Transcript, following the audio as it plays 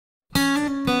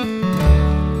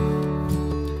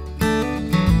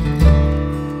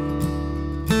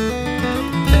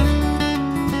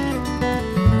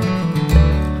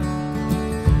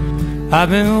I've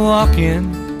been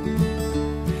walking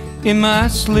in my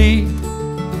sleep,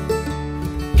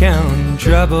 counting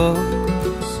troubles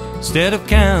instead of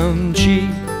counting sheep.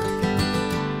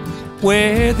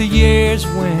 Where the years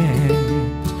went,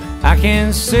 I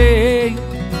can't say.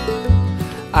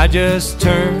 I just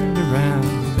turned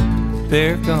around,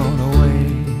 they're gone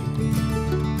away.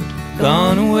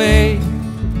 Gone away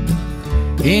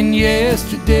in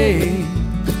yesterday.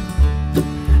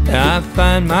 I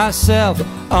find myself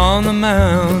on the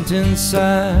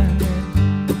mountainside,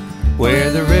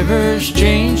 where the rivers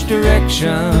change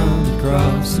direction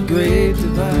across the great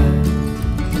divide.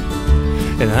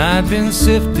 And I've been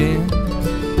sifting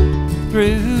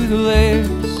through the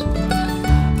layers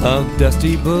of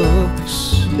dusty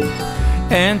books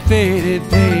and faded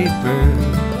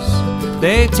papers.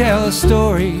 They tell a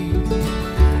story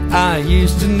I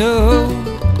used to know,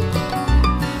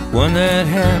 one that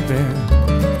happened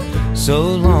so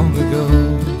long ago.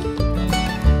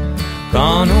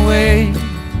 Gone away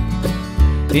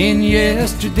in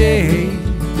yesterday,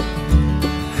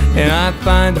 and I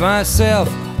find myself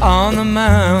on the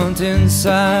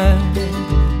mountainside,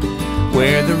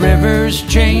 where the rivers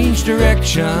change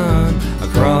direction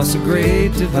across a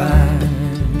great divide.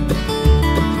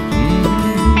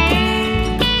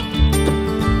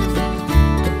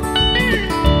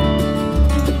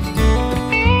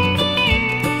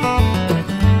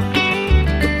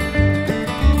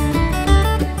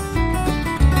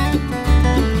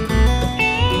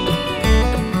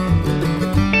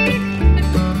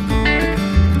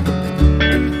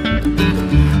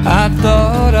 I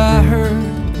thought I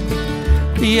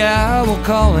heard the owl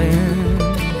calling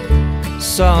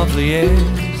softly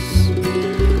as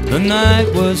the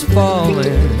night was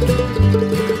falling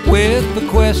with the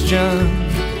question,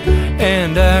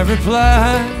 and I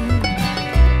replied,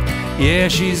 yeah,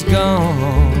 she's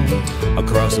gone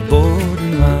across the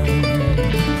borderline.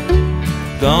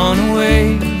 Gone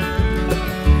away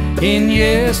in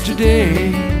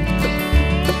yesterday,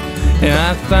 and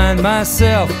I find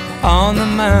myself on the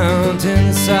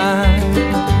mountainside,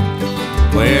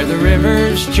 where the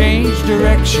rivers change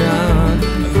direction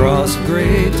across a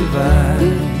great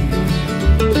divide.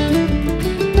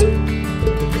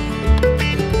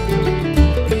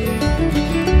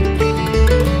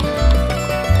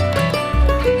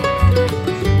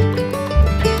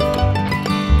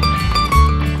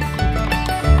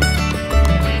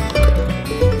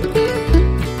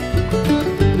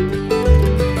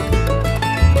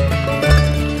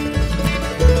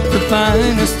 The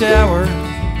finest hour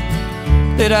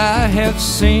that I have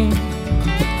seen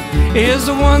is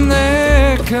the one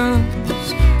that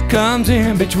comes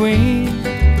in between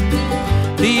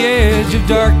the edge of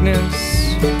darkness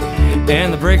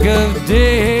and the break of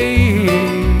day,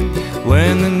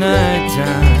 when the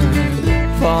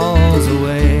nighttime falls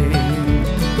away.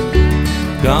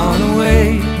 Gone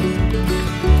away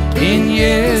in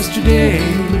yesterday,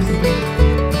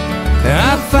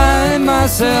 I find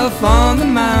myself on the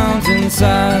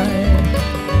mountainside,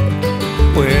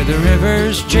 where the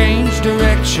rivers change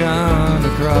direction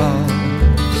across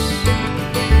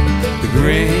the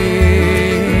great